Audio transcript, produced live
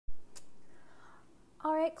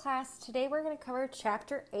All right, class, today we're going to cover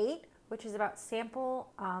Chapter 8, which is about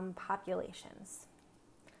sample populations.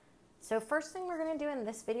 So first thing we're going to do in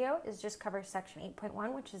this video is just cover Section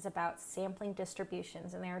 8.1, which is about sampling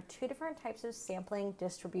distributions. And there are two different types of sampling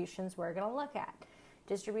distributions we're going to look at.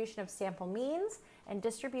 Distribution of sample means and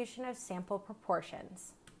distribution of sample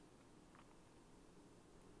proportions.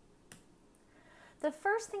 The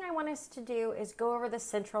first thing I want us to do is go over the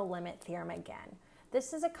central limit theorem again.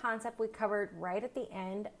 This is a concept we covered right at the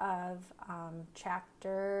end of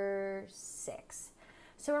Chapter 6.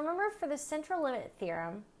 So remember, for the central limit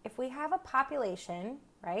theorem, if we have a population,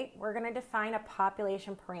 right, we're going to define a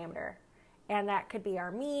population parameter. And that could be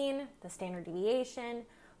our mean, the standard deviation,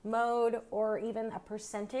 mode, or even a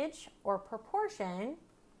percentage or proportion,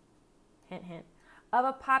 hint, hint, of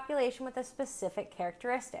a population with a specific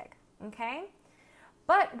characteristic, okay?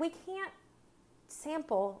 But we can't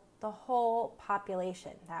sample the whole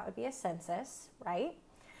population. That would be a census, right?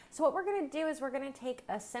 So what we're going to do is we're going to take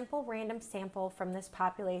a simple random sample from this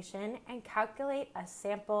population and calculate a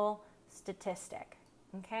sample statistic,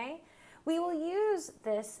 okay? We will use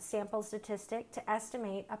this sample statistic to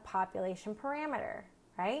estimate a population parameter,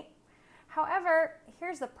 right? However,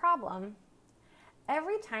 here's the problem.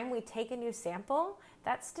 Every time we take a new sample,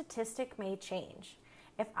 that statistic may change.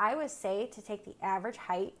 If I was, say, to take the average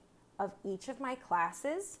height of each of my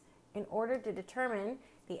classes in order to determine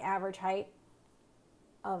the average height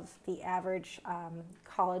of the average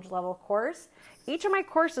college level course, each of my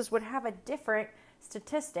courses would have a different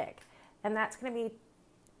statistic, and that's going to be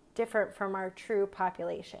different from our true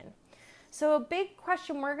population. So a big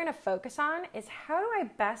question we're going to focus on is, how do I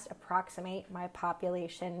best approximate my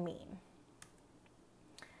population mean?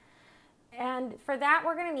 And for that,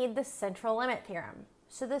 we're going to need the central limit theorem.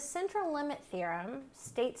 So the central limit theorem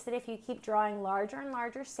states that if you keep drawing larger and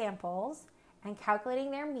larger samples and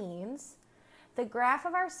calculating their means, the graph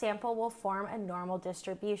of our sample will form a normal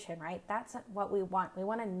distribution, right? That's what we want. We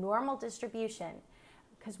want a normal distribution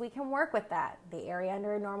because we can work with that. The area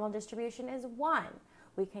under a normal distribution is 1.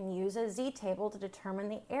 We can use a z-table to determine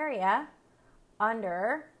the area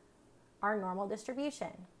under our normal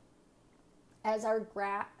distribution. As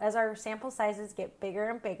our sample sizes get bigger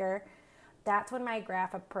and bigger, that's when my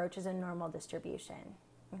graph approaches a normal distribution,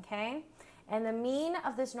 okay? And the mean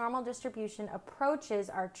of this normal distribution approaches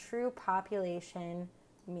our true population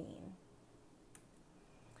mean.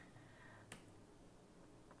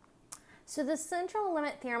 So the central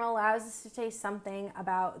limit theorem allows us to say something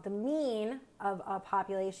about the mean of a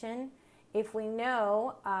population if we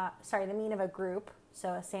know, the mean of a group, so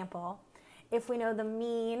a sample, if we know the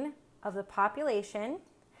mean of the population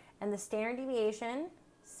and the standard deviation,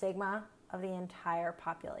 sigma, of the entire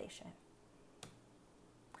population.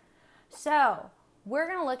 So we're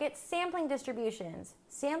going to look at sampling distributions.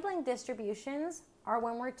 Sampling distributions are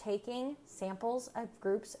when we're taking samples of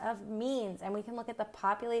groups of means, and we can look at the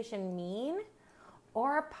population mean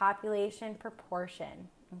or a population proportion,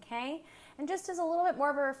 okay? And just as a little bit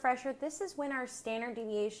more of a refresher, this is when our standard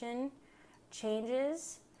deviation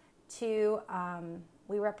changes to,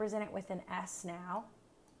 we represent it with an S now.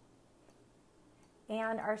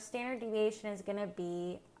 And our standard deviation is going to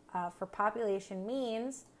be, for population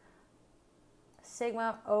means,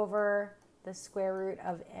 sigma over the square root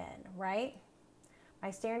of n, right? My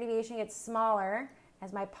standard deviation gets smaller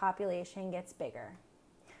as my population gets bigger.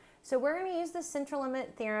 So we're going to use the central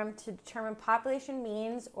limit theorem to determine population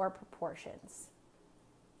means or proportions.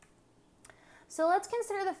 So let's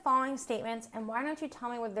consider the following statements, and why don't you tell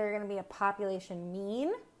me whether they're going to be a population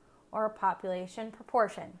mean or a population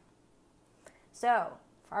proportion. So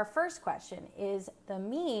our first question is, the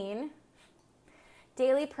mean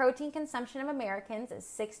daily protein consumption of Americans is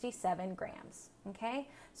 67 grams, okay?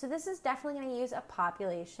 So this is definitely going to use a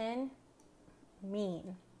population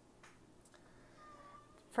mean.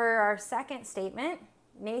 For our second statement,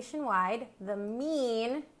 nationwide, the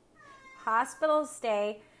mean hospital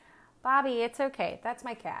stay, Bobby, it's okay, that's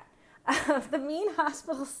my cat. The mean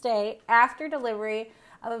hospital stay after delivery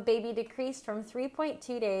of a baby decreased from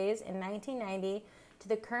 3.2 days in 1990 to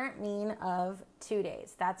the current mean of 2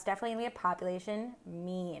 days. That's definitely going to be a population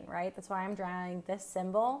mean, right? That's why I'm drawing this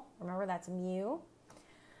symbol. Remember, that's mu.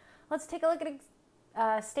 Let's take a look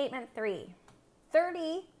at statement 3.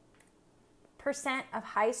 30% of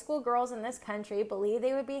high school girls in this country believe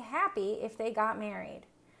they would be happy if they got married.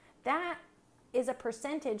 That is a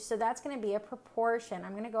percentage, so that's going to be a proportion.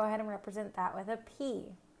 I'm going to go ahead and represent that with a P.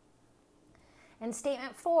 In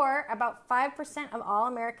statement 4, about 5% of all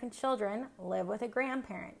American children live with a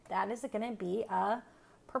grandparent. That is going to be a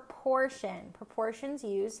proportion. Proportions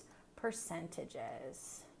use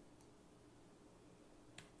percentages.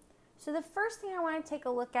 So the first thing I want to take a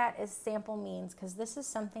look at is sample means, because this is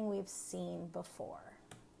something we've seen before.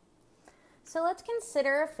 So let's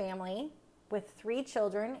consider a family with 3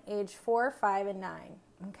 children, age 4, 5, and 9,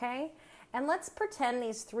 okay? And let's pretend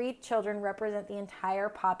these 3 children represent the entire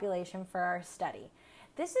population for our study.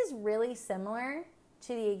 This is really similar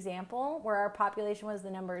to the example where our population was the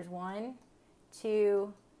numbers 1,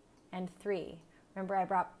 2, and 3. Remember, I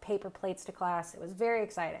brought paper plates to class. It was very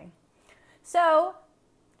exciting. So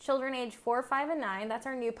children age 4, 5, and 9, that's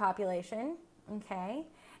our new population, okay?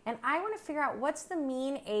 And I want to figure out what's the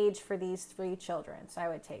mean age for these 3 children. So I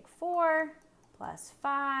would take 4 plus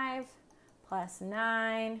 5 plus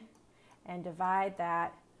 9 and divide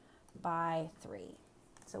that by 3.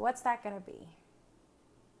 So what's that going to be?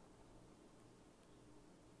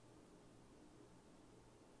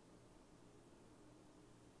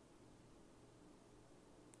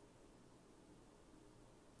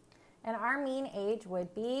 And our mean age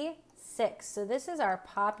would be 6. So this is our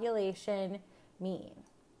population mean.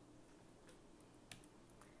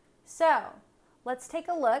 So let's take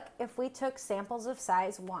a look if we took samples of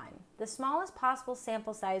size 1. The smallest possible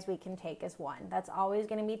sample size we can take is 1. That's always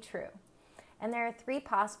going to be true. And there are 3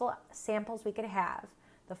 possible samples we could have: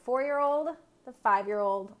 the 4-year-old, the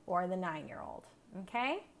 5-year-old, or the 9-year-old.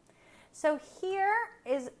 Okay? So here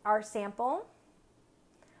is our sample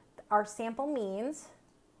means,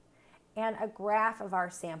 and a graph of our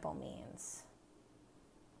sample means.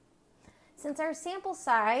 Since our sample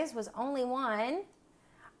size was only 1,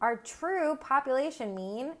 our true population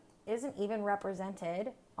mean isn't even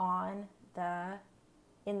represented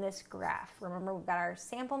in this graph. Remember, we've got our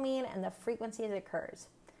sample mean and the frequency it occurs.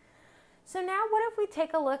 So now what if we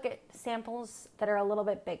take a look at samples that are a little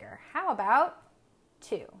bit bigger? How about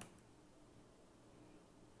 2?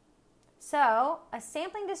 So a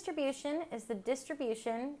sampling distribution is the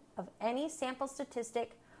distribution of any sample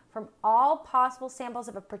statistic from all possible samples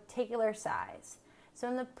of a particular size. So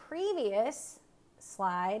in the previous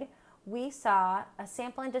slide, we saw a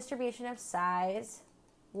sampling distribution of size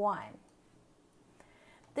 1.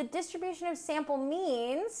 The distribution of sample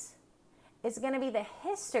means is going to be the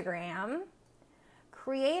histogram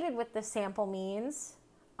created with the sample means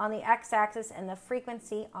on the x-axis and the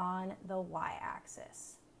frequency on the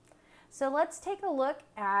y-axis. So let's take a look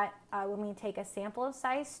at when we take a sample of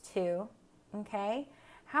size 2, okay?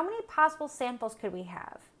 How many possible samples could we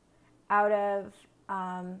have out of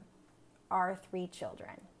our 3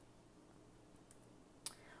 children?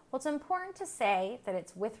 Well, it's important to say that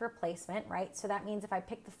it's with replacement, right? So that means if I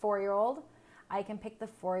pick the 4-year-old, I can pick the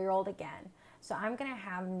 4-year-old again. So I'm going to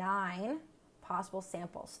have 9 possible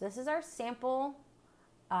samples. So this is our sample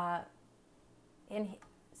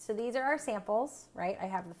so these are our samples, right? I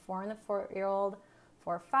have the 4 and the 4-year-old,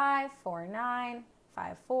 4, 5, 4, 9,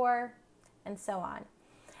 5, 4, and so on.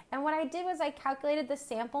 And what I did was I calculated the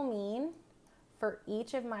sample mean for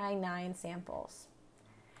each of my 9 samples.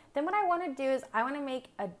 Then what I want to do is I want to make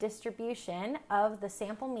a distribution of the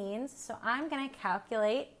sample means. So I'm going to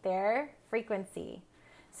calculate their frequency.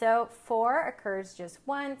 So 4 occurs just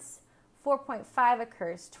once, 4.5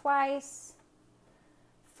 occurs twice,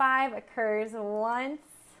 5 occurs once,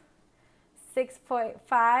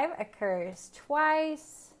 6.5 occurs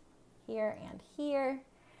twice, here and here.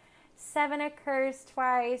 7 occurs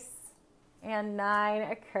twice, and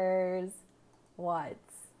 9 occurs once.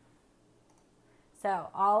 So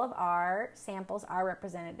all of our samples are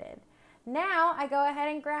represented. Now I go ahead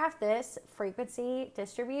and graph this frequency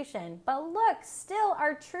distribution. But look, still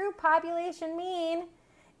our true population mean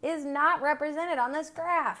is not represented on this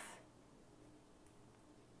graph.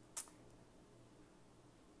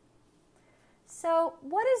 So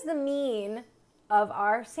what is the mean of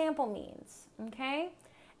our sample means, okay?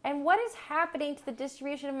 And what is happening to the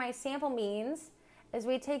distribution of my sample means as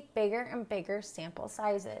we take bigger and bigger sample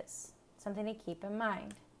sizes? Something to keep in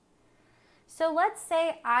mind. So let's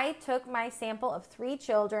say I took my sample of 3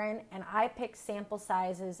 children and I picked sample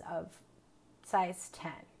sizes of size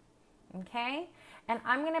 10, okay? And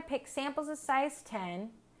I'm going to pick samples of size 10,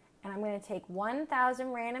 and I'm going to take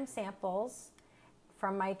 1,000 random samples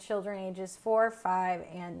from my children ages 4, 5,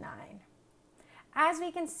 and 9. As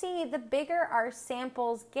we can see, the bigger our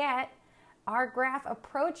samples get, our graph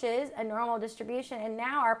approaches a normal distribution, and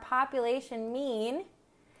now our population mean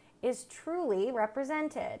is truly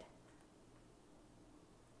represented.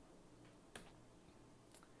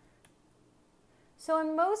 So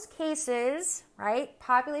in most cases, right,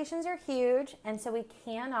 populations are huge, and so we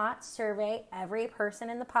cannot survey every person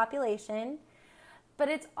in the population. But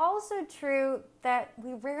it's also true that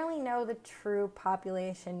we rarely know the true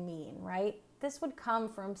population mean, right? This would come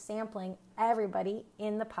from sampling everybody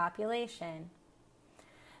in the population.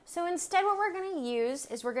 So instead what we're going to use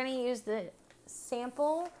is we're going to use the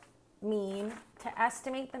sample mean to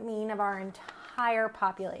estimate the mean of our entire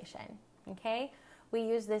population, okay? We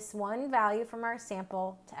use this one value from our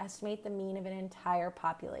sample to estimate the mean of an entire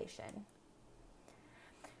population.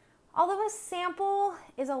 Although a sample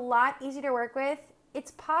is a lot easier to work with,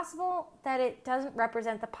 it's possible that it doesn't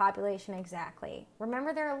represent the population exactly.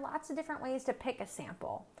 Remember, there are lots of different ways to pick a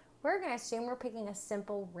sample. We're going to assume we're picking a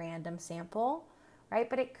simple random sample, right?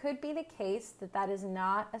 But it could be the case that that is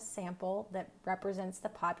not a sample that represents the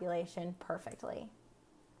population perfectly.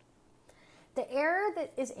 The error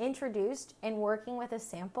that is introduced in working with a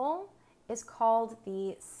sample is called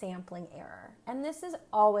the sampling error, and this is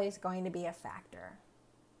always going to be a factor.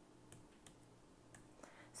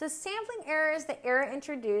 So sampling error is the error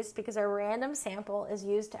introduced because a random sample is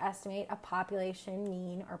used to estimate a population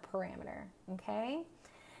mean or parameter, okay?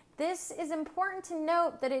 This is important to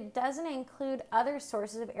note that it doesn't include other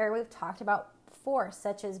sources of error we've talked about before,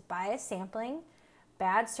 such as biased sampling,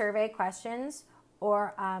 bad survey questions,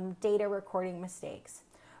 or data recording mistakes.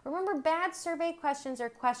 Remember, bad survey questions are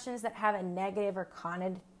questions that have a negative or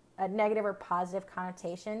positive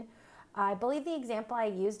connotation. I believe the example I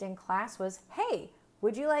used in class was, hey,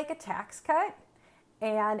 would you like a tax cut?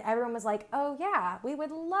 And everyone was like, oh yeah, we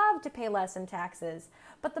would love to pay less in taxes.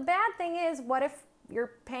 But the bad thing is, what if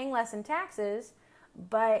you're paying less in taxes,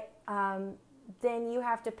 but then you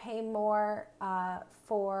have to pay more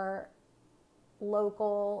for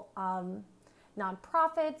local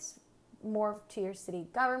nonprofits, more to your city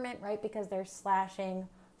government, right? Because they're slashing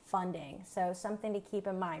funding. So something to keep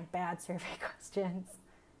in mind, bad survey questions.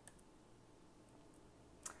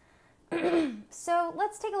 So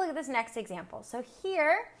let's take a look at this next example. So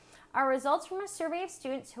here are results from a survey of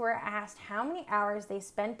students who are asked how many hours they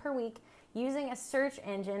spend per week using a search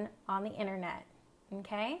engine on the internet,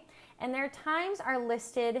 okay? And their times are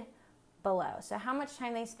listed below. So how much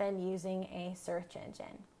time they spend using a search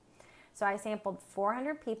engine. So I sampled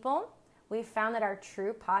 400 people. We found that our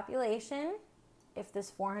true population, if this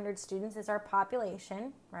 400 students is our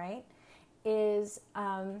population, right, is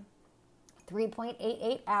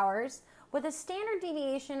 3.88 hours with a standard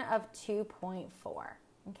deviation of 2.4,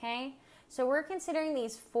 okay? So we're considering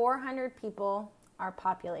these 400 people our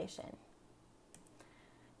population.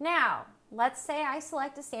 Now, let's say I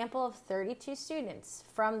select a sample of 32 students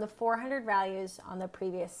from the 400 values on the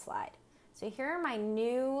previous slide. So here are my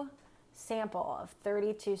new sample of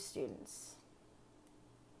 32 students.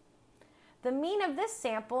 The mean of this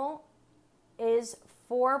sample is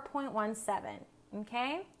 4.17,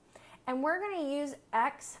 okay? And we're going to use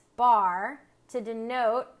X bar to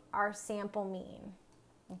denote our sample mean,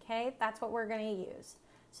 okay? That's what we're going to use.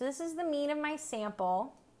 So this is the mean of my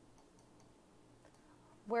sample,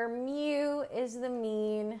 where mu is the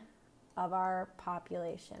mean of our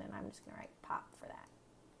population, and I'm just going to write pop for that.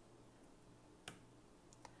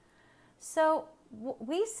 So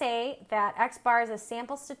we say that X bar is a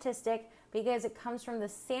sample statistic because it comes from the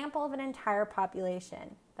sample of an entire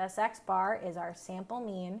population. Thus, X bar is our sample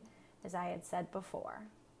mean, as I had said before.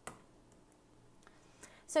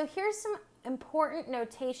 So here's some important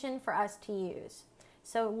notation for us to use.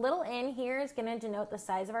 So little n here is going to denote the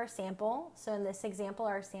size of our sample. So in this example,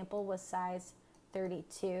 our sample was size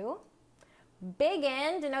 32. Big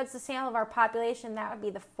N denotes the sample of our population. That would be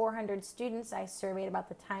the 400 students I surveyed about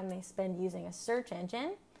the time they spend using a search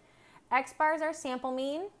engine. X bar is our sample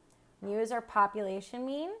mean. Mu is our population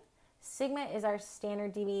mean. Sigma is our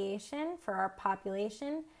standard deviation for our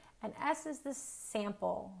population. And S is the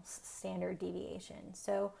sample standard deviation.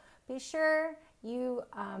 So be sure you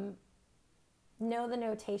know the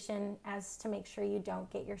notation as to make sure you don't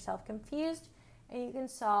get yourself confused and you can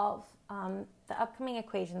solve the upcoming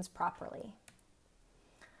equations properly.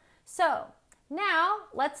 So now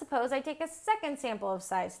let's suppose I take a second sample of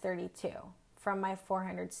size 32 from my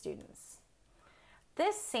 400 students.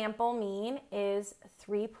 This sample mean is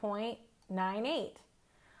 3.98.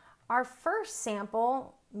 Our first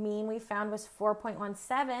sample mean we found was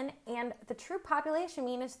 4.17 and the true population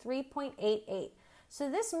mean is 3.88. So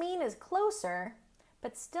this mean is closer,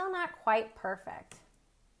 but still not quite perfect.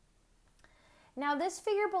 Now this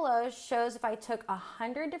figure below shows if I took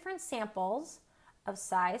 100 different samples of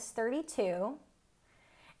size 32,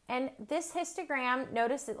 and this histogram,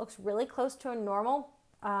 notice it looks really close to a normal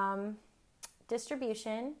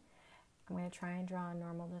distribution. I'm going to try and draw a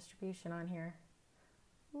normal distribution on here.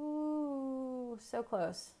 Ooh, so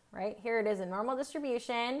close, right? Here it is, a normal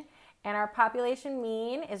distribution, and our population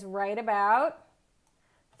mean is right about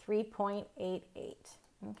 3.88,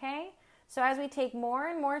 okay? So as we take more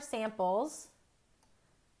and more samples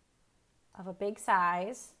of a big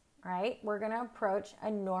size, right? We're going to approach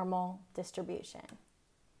a normal distribution.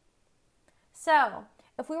 So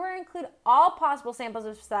if we were to include all possible samples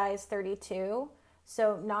of size 32,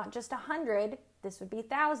 so not just 100, this would be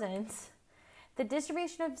thousands, the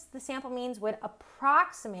distribution of the sample means would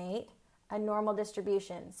approximate a normal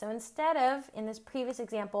distribution. So instead of, in this previous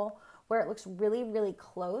example, where it looks really, really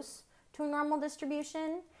close to a normal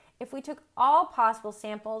distribution, if we took all possible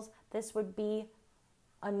samples, this would be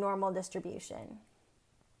a normal distribution.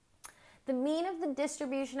 The mean of the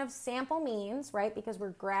distribution of sample means, right, because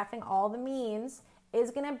we're graphing all the means,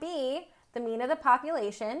 is going to be the mean of the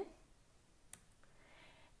population.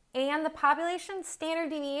 And the population standard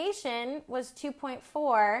deviation was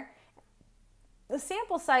 2.4. The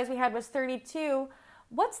sample size we had was 32.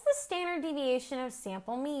 What's the standard deviation of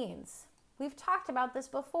sample means? We've talked about this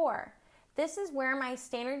before. This is where my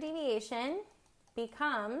standard deviation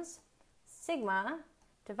becomes sigma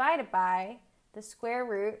divided by the square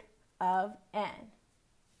root of n.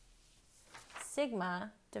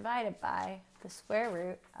 Sigma divided by the square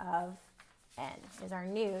root of n is our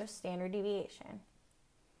new standard deviation.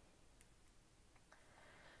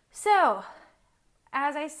 So,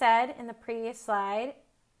 as I said in the previous slide,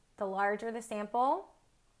 the larger the sample,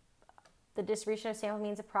 the distribution of sample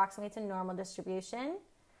means approximates a normal distribution.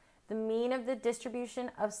 The mean of the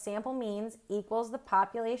distribution of sample means equals the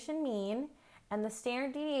population mean, and the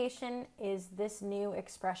standard deviation is this new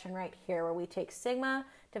expression right here where we take sigma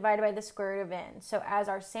divided by the square root of n. So as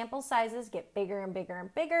our sample sizes get bigger and bigger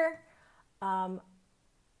and bigger,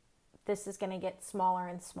 this is going to get smaller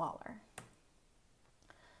and smaller.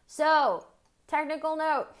 So, technical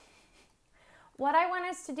note, what I want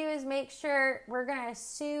us to do is make sure we're going to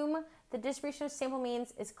assume the distribution of sample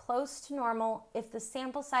means is close to normal if the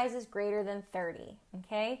sample size is greater than 30,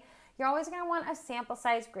 okay? You're always going to want a sample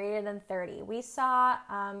size greater than 30. We saw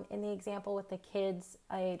in the example with the kids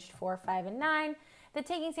aged 4, 5, and 9 that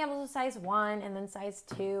taking samples of size 1 and then size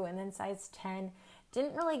 2 and then size 10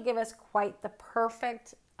 didn't really give us quite the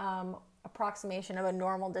perfect approximation of a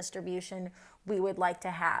normal distribution we would like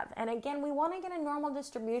to have. And again, we want to get a normal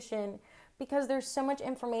distribution because there's so much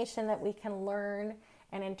information that we can learn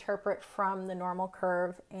and interpret from the normal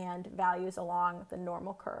curve and values along the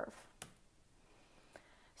normal curve.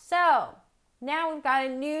 So now we've got a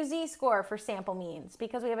new z-score for sample means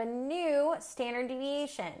because we have a new standard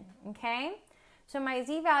deviation, okay? So my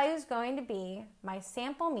z-value is going to be my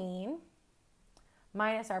sample mean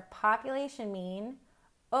minus our population mean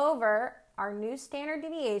over our new standard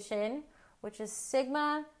deviation, which is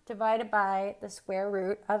sigma divided by the square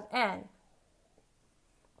root of n.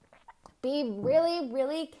 Be really,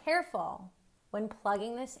 really careful when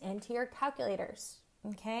plugging this into your calculators,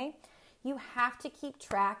 okay? You have to keep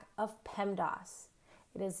track of PEMDAS.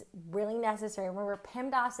 It is really necessary. Remember,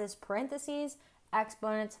 PEMDAS is parentheses,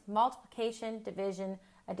 exponents, multiplication, division,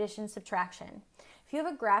 addition, subtraction. If you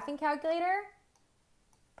have a graphing calculator,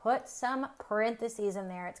 put some parentheses in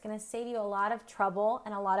there. It's going to save you a lot of trouble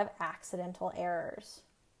and a lot of accidental errors.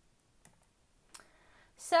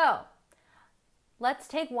 So, let's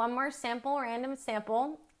take one more sample, random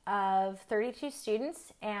sample of 32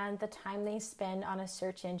 students and the time they spend on a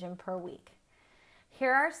search engine per week.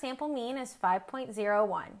 Here our sample mean is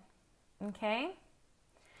 5.01, okay?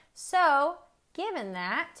 So, given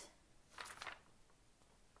that,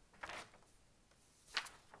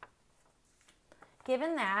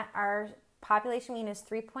 our population mean is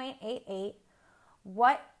 3.88,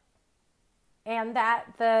 and that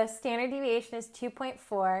the standard deviation is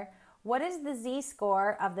 2.4, what is the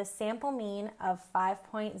z-score of the sample mean of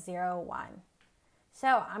 5.01? So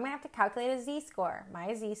I'm going to have to calculate a z-score.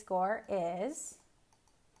 My z-score is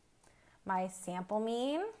my sample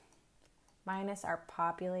mean minus our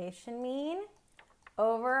population mean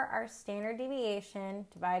over our standard deviation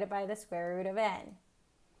divided by the square root of n.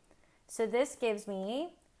 So this gives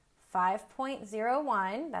me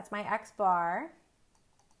 5.01, that's my x bar.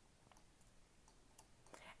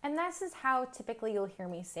 And this is how typically you'll hear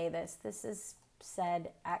me say this. This is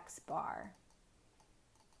said x bar.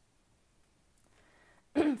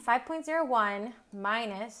 5.01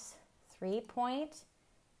 minus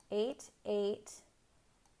 3.88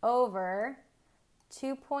 over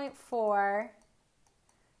 2.4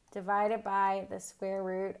 divided by the square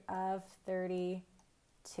root of 32.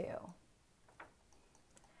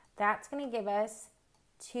 That's going to give us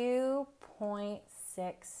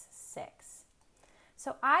 2.66.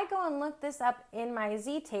 So I go and look this up in my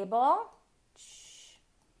z-table,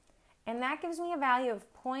 and that gives me a value of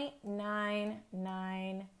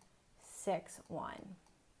 0.9961.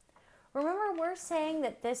 Remember, we're saying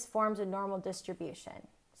that this forms a normal distribution.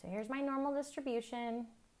 So here's my normal distribution.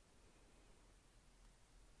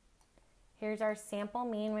 Here's our sample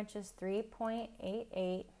mean, which is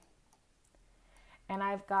 3.88. And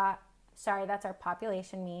I've got, sorry, that's our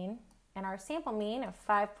population mean. And our sample mean of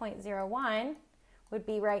 5.01 would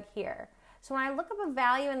be right here. So when I look up a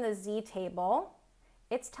value in the Z table,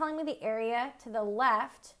 it's telling me the area to the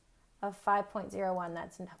left of 5.01.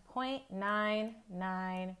 That's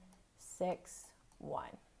 0.9961.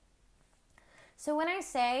 So when I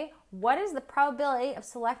say, what is the probability of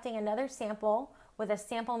selecting another sample with a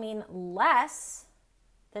sample mean less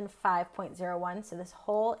than 5.01, so this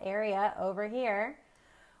whole area over here,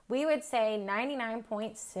 we would say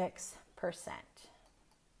 99.6%.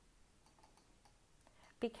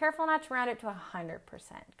 Be careful not to round it to 100%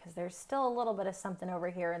 because there's still a little bit of something over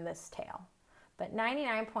here in this tail, but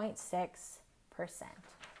 99.6%.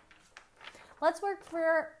 Let's work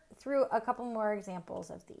through a couple more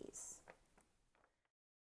examples of these.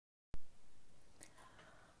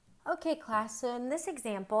 Okay, class, so in this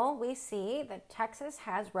example, we see that Texas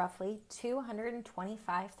has roughly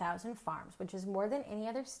 225,000 farms, which is more than any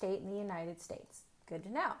other state in the United States. Good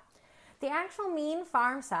to know. The actual mean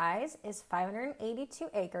farm size is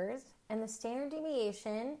 582 acres, and the standard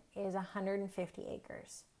deviation is 150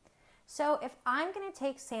 acres. So if I'm going to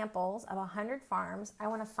take samples of 100 farms, I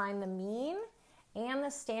want to find the mean and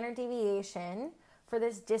the standard deviation for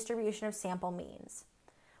this distribution of sample means.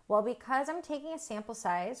 Well, because I'm taking a sample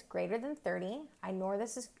size greater than 30, I know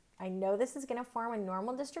this is going to form a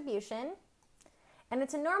normal distribution, and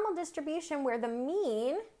it's a normal distribution where the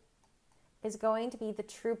mean is going to be the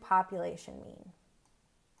true population mean.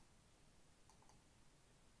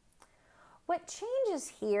 What changes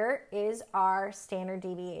here is our standard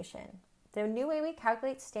deviation. The new way we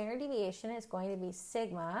calculate standard deviation is going to be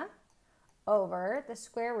sigma over the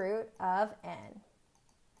square root of n.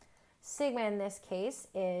 Sigma in this case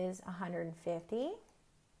is 150,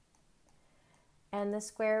 and the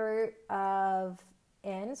square root of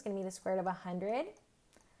n is going to be the square root of 100.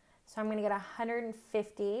 So I'm going to get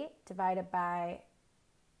 150 divided by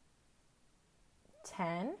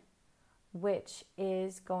 10, which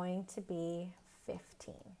is going to be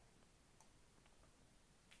 15.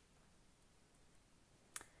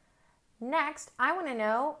 Next, I want to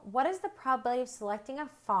know what is the probability of selecting a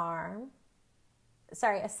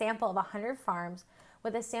sample of 100 farms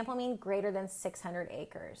with a sample mean greater than 600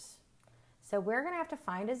 acres. So we're going to have to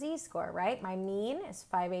find a z-score, right? My mean is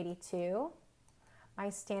 582. My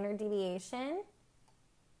standard deviation,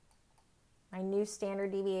 my new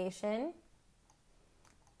standard deviation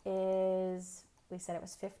is, we said it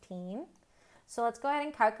was 15. So let's go ahead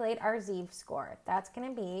and calculate our z-score. That's going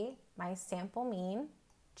to be my sample mean,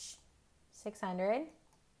 600,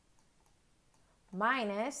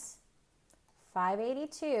 minus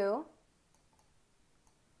 582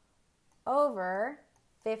 over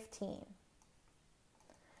 15.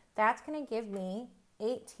 That's going to give me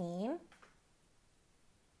 18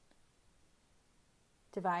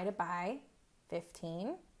 divided by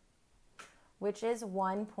 15, which is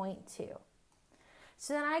 1.2.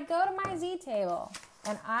 So then I go to my z-table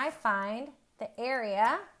and I find the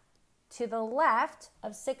area to the left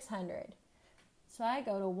of 600. So I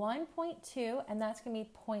go to 1.2, and that's going to be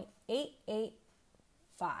 0.885.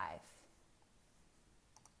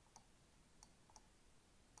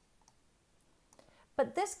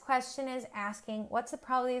 But this question is asking, what's the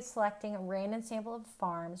probability of selecting a random sample of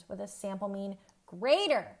farms with a sample mean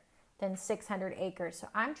greater than 600 acres? So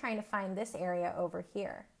I'm trying to find this area over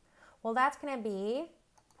here. Well, that's going to be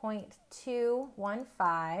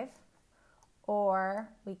 0.215, or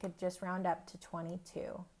we could just round up to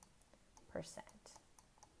 22%.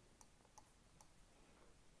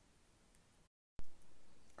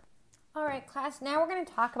 All right, class, now we're going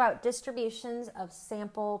to talk about distributions of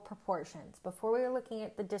sample proportions. Before we were looking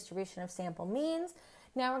at the distribution of sample means,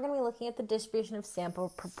 now we're going to be looking at the distribution of sample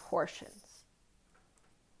proportions.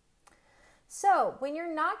 So when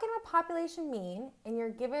you're not given a population mean and you're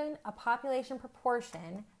given a population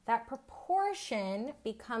proportion, that proportion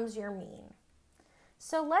becomes your mean.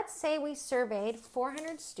 So let's say we surveyed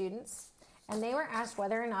 400 students and they were asked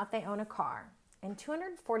whether or not they own a car, and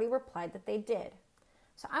 240 replied that they did.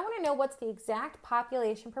 So I want to know what's the exact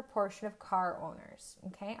population proportion of car owners.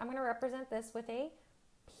 Okay, I'm going to represent this with a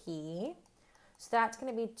P. So that's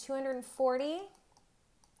going to be 240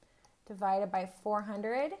 divided by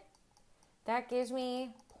 400. That gives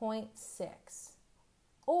me 0.6,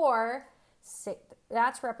 or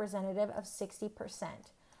that's representative of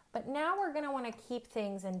 60%. But now we're going to want to keep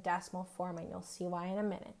things in decimal form, and you'll see why in a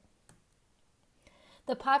minute.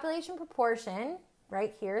 The population proportion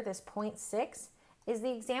right here, this 0.6, is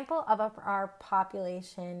the example of our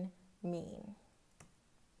population mean.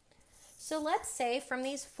 So let's say from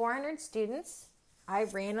these 400 students, I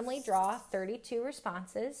randomly draw 32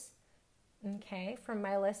 responses, okay, from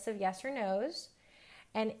my list of yes or no's.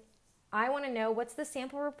 And I want to know what's the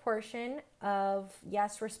sample proportion of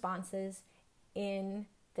yes responses in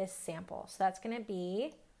this sample. So that's going to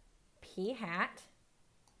be P hat.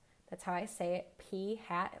 That's how I say it, P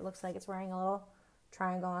hat. It looks like it's wearing a little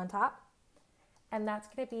triangle on top. And that's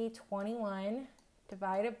going to be 21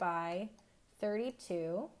 divided by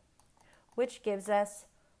 32, which gives us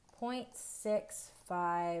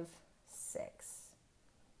 0.656.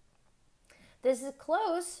 This is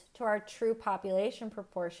close to our true population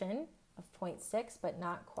proportion of 0.6, but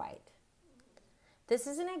not quite. This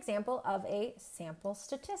is an example of a sample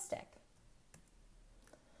statistic.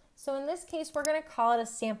 So in this case, we're going to call it a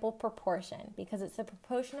sample proportion because it's the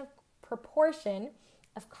proportion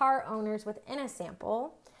of car owners within a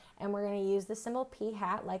sample. And we're going to use the symbol P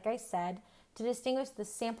hat, like I said, to distinguish the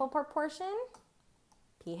sample proportion,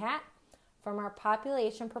 P hat, from our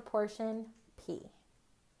population proportion, P.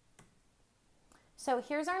 So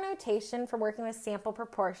here's our notation for working with sample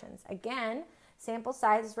proportions. Again, sample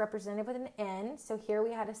size is represented with an N. So here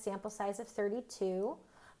we had a sample size of 32,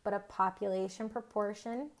 but a population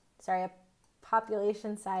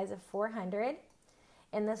size of 400.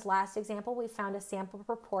 In this last example, we found a sample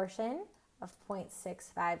proportion of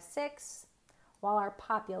 0.656, while our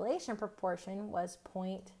population proportion was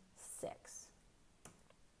 0.6.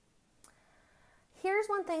 Here's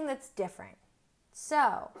one thing that's different.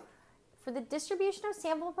 So, for the distribution of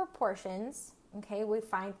sample proportions, okay, we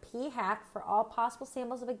find P hat for all possible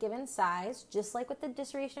samples of a given size, just like with the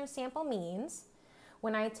distribution of sample means.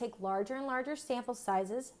 When I take larger and larger sample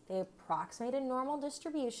sizes, they approximate a normal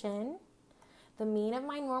distribution. The mean of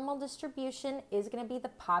my normal distribution is going to be the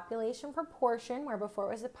population proportion, where before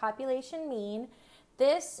it was the population mean.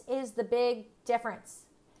 This is the big difference.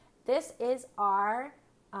 This is our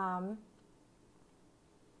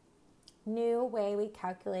new way we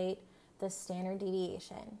calculate the standard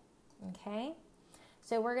deviation, okay?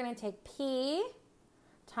 So we're going to take P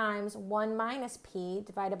times 1 minus P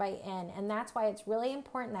divided by N, and that's why it's really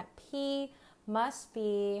important that P must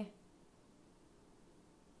be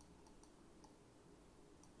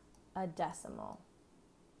a decimal.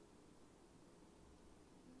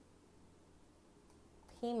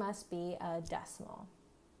 P must be a decimal.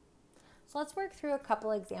 So let's work through a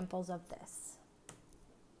couple examples of this.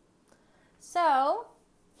 So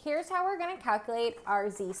here's how we're going to calculate our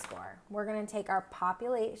z-score. We're going to take our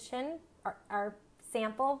population, our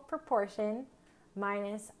sample proportion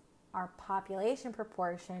minus our population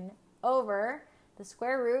proportion over the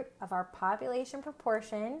square root of our population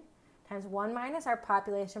proportion times 1 minus our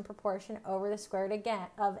population proportion over the square root again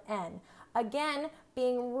of n. Again,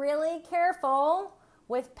 being really careful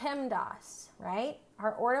with PEMDAS, right?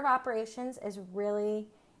 Our order of operations is really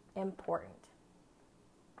important.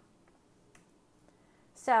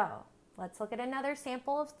 So let's look at another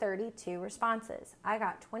sample of 32 responses. I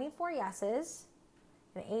got 24 yeses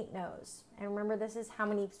and 8 no's. And remember, this is how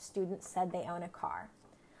many students said they own a car.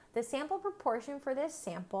 The sample proportion for this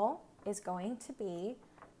sample is going to be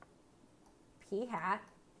P hat,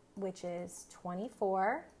 which is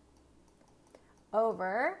 24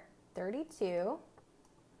 over 32.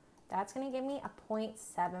 That's going to give me a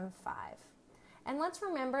 0.75. And let's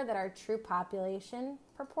remember that our true population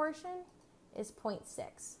proportion is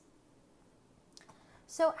 0.6.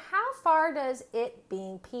 So how far does it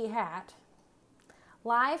being P hat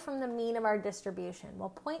lie from the mean of our distribution?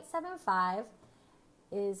 Well, 0.75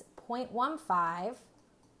 is 0.15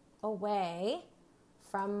 away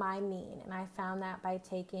from my mean. And I found that by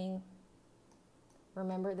taking,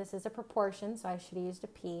 remember this is a proportion, so I should have used a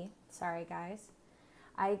P. Sorry guys.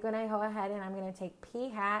 I'm going to go ahead and I'm going to take P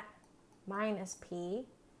hat minus P,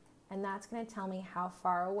 and that's going to tell me how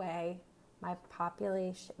far away my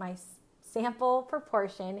sample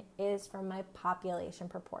proportion is from my population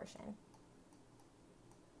proportion.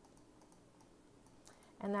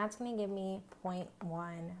 And that's going to give me 0.15.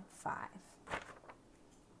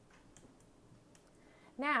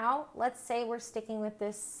 Now, let's say we're sticking with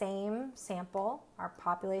this same sample. Our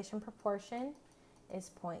population proportion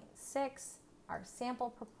is 0.6. Our sample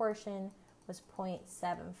proportion was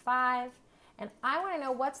 0.75. And I want to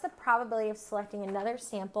know what's the probability of selecting another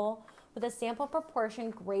sample with a sample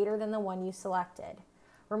proportion greater than the one you selected.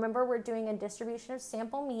 Remember, we're doing a distribution of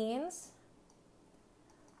sample means.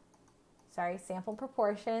 Sample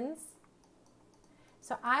proportions.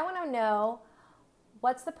 So I want to know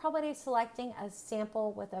what's the probability of selecting a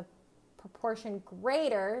sample with a proportion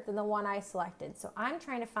greater than the one I selected. So I'm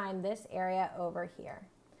trying to find this area over here.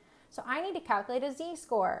 So I need to calculate a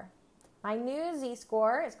z-score. My new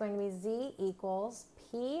z-score is going to be z equals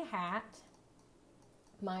p hat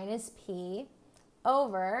minus p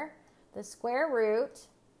over the square root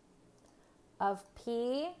of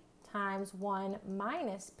p times 1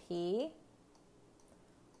 minus p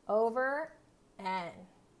over n.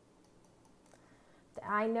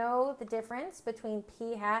 I know the difference between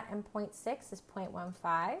p hat and 0.6 is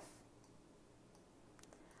 0.15.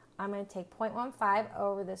 I'm going to take 0.15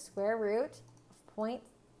 over the square root of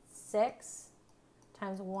 0.6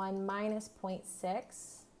 times 1 minus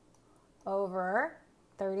 0.6 over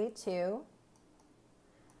 32.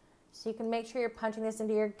 So you can make sure you're punching this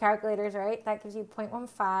into your calculators, right? That gives you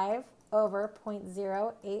 0.15 over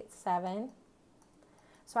 0.087.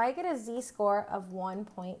 So I get a z-score of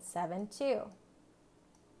 1.72.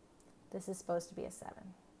 This is supposed to be a 7.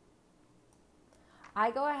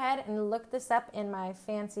 I go ahead and look this up in my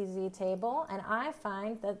fancy z-table, and I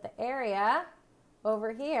find that the area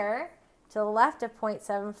over here to the left of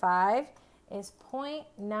 0.75 is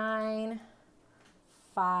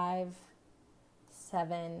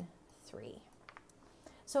 0.9573.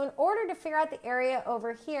 So in order to figure out the area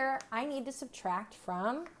over here, I need to subtract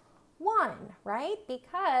from 1, right?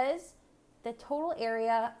 Because the total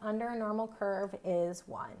area under a normal curve is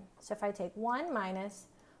 1. So if I take 1 minus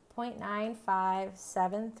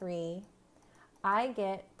 0.9573, I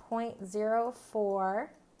get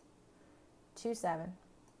 0.0427.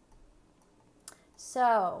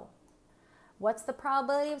 So what's the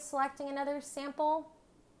probability of selecting another sample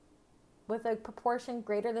with a proportion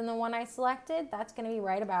greater than the one I selected? That's going to be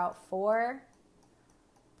right about 4%.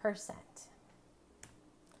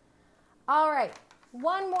 All right,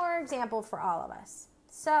 one more example for all of us.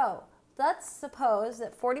 So let's suppose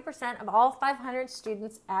that 40% of all 500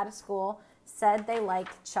 students at a school said they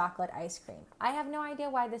liked chocolate ice cream. I have no idea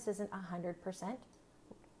why this isn't 100%.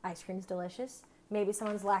 Ice cream's delicious. Maybe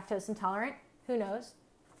someone's lactose intolerant. Who knows?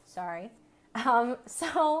 Sorry.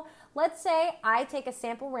 So let's say I take a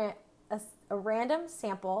random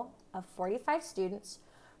sample of 45 students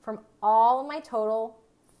from all of my total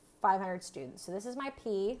 500 students. So this is my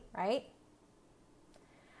P, right?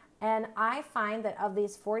 And I find that of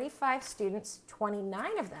these 45 students,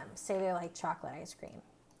 29 of them say they like chocolate ice cream.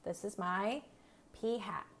 This is my P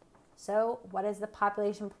hat. So what is the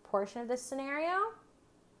population proportion of this scenario?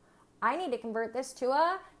 I need to convert this to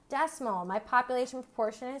a decimal. My population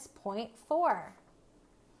proportion is 0.4.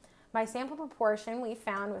 My sample proportion we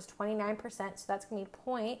found was 29%, so that's going to be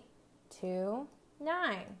 0.29.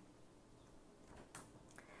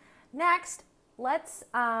 Next, let's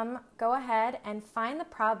go ahead and find the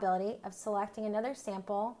probability of selecting another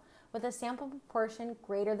sample with a sample proportion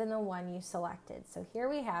greater than the one you selected. So here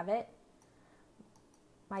we have it.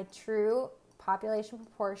 My true population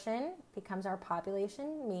proportion becomes our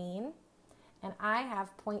population mean, and I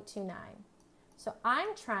have 0.29. So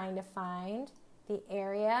I'm trying to find the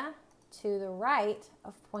area to the right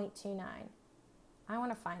of 0.29. I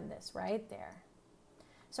want to find this right there.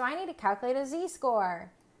 So I need to calculate a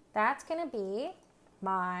z-score. That's going to be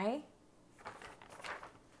my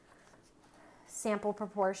sample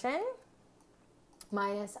proportion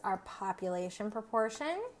minus our population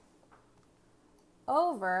proportion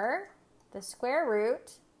over the square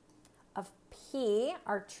root of P,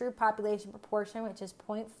 our true population proportion, which is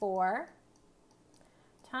 0.4,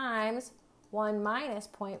 times 1 minus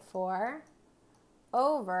 0.4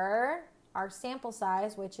 over our sample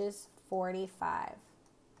size, which is 45.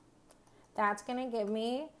 That's going to give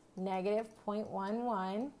me negative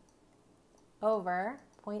 0.11 over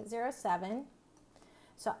 0.07.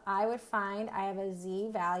 So I would find I have a z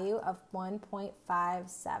value of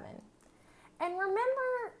 1.57. And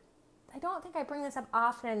remember, I don't think I bring this up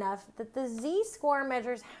often enough, that the z-score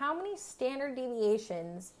measures how many standard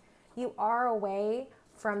deviations you are away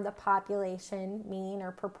from the population mean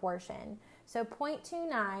or proportion. So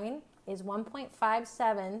 0.29 is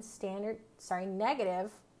 1.57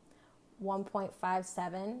 negative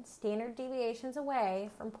 1.57 standard deviations away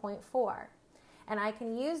from 0.4. And I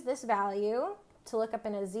can use this value to look up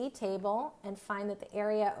in a z-table and find that the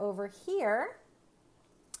area over here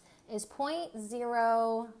is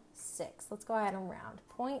 0.06. Let's go ahead and round,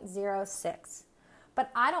 0.06.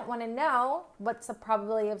 But I don't want to know what's the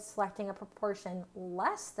probability of selecting a proportion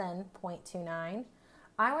less than 0.29.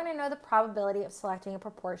 I want to know the probability of selecting a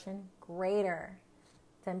proportion greater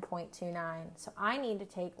than 0.29. So I need to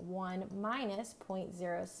take 1 minus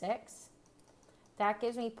 0.06. That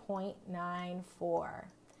gives me 0.94.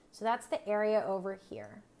 So that's the area over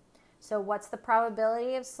here. So what's the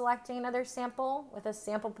probability of selecting another sample with a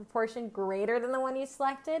sample proportion greater than the one you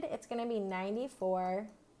selected? It's going to be 94%.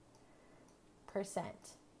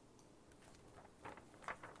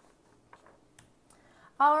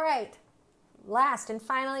 All right, last and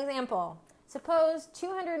final example. Suppose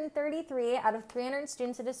 233 out of 300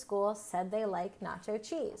 students at a school said they like nacho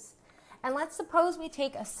cheese. And let's suppose we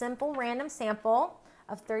take a simple random sample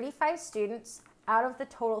of 35 students out of the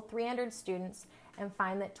total 300 students and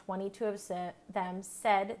find that 22 of them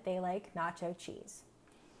said they like nacho cheese.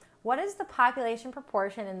 What is the population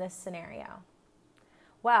proportion in this scenario?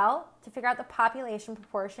 Well, to figure out the population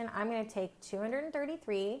proportion, I'm going to take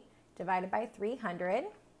 233 divided by 300.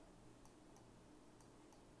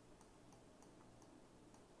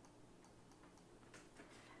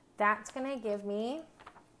 That's going to give me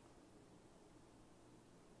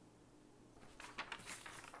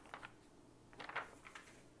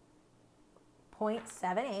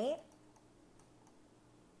 0.78.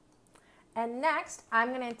 And next,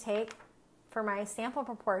 I'm going to take, for my sample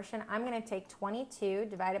proportion, I'm going to take 22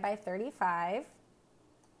 divided by 35.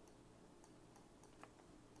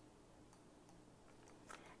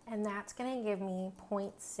 And that's going to give me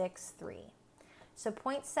 0.63. So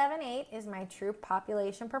 0.78 is my true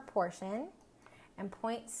population proportion, and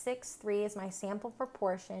 0.63 is my sample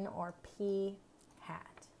proportion, or p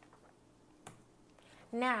hat.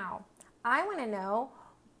 Now, I want to know,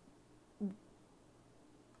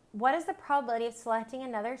 what is the probability of selecting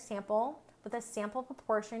another sample with a sample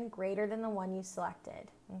proportion greater than the one you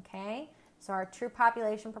selected? Okay, so our true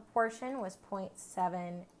population proportion was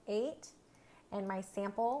 0.78, and my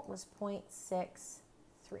sample was 0.63.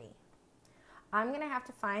 I'm going to have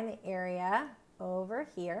to find the area over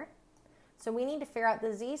here. So we need to figure out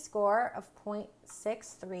the z-score of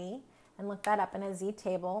 0.63 and look that up in a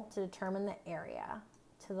z-table to determine the area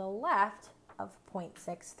to the left of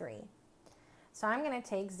 0.63. So I'm going to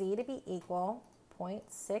take z to be equal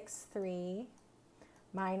 0.63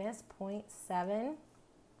 minus 0.78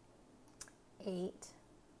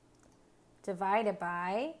 divided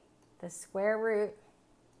by the square root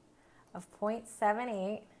of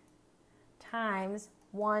 0.78 times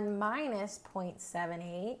 1 minus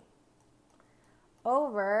 0.78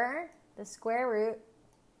 over the square root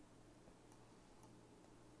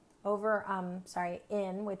over,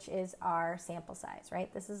 n, which is our sample size,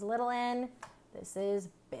 right? This is little n, this is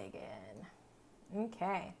big N.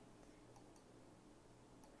 Okay.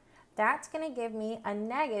 That's going to give me a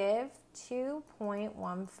negative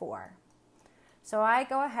 2.14. So I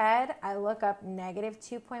go ahead, I look up negative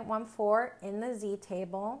 2.14 in the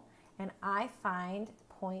z-table, and I find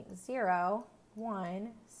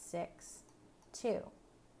 0.0162.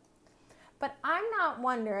 But I'm not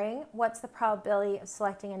wondering what's the probability of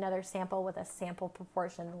selecting another sample with a sample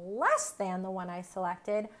proportion less than the one I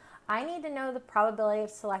selected. I need to know the probability of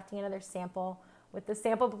selecting another sample with the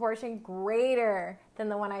sample proportion greater than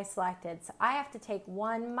the one I selected. So I have to take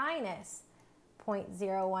 1 minus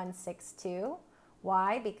 0.0162.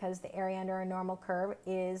 Why? Because the area under a normal curve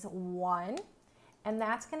is 1. And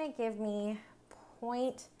that's going to give me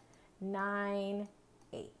 0.98.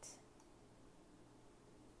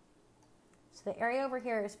 So the area over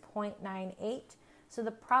here is 0.98. So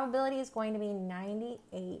the probability is going to be 98%.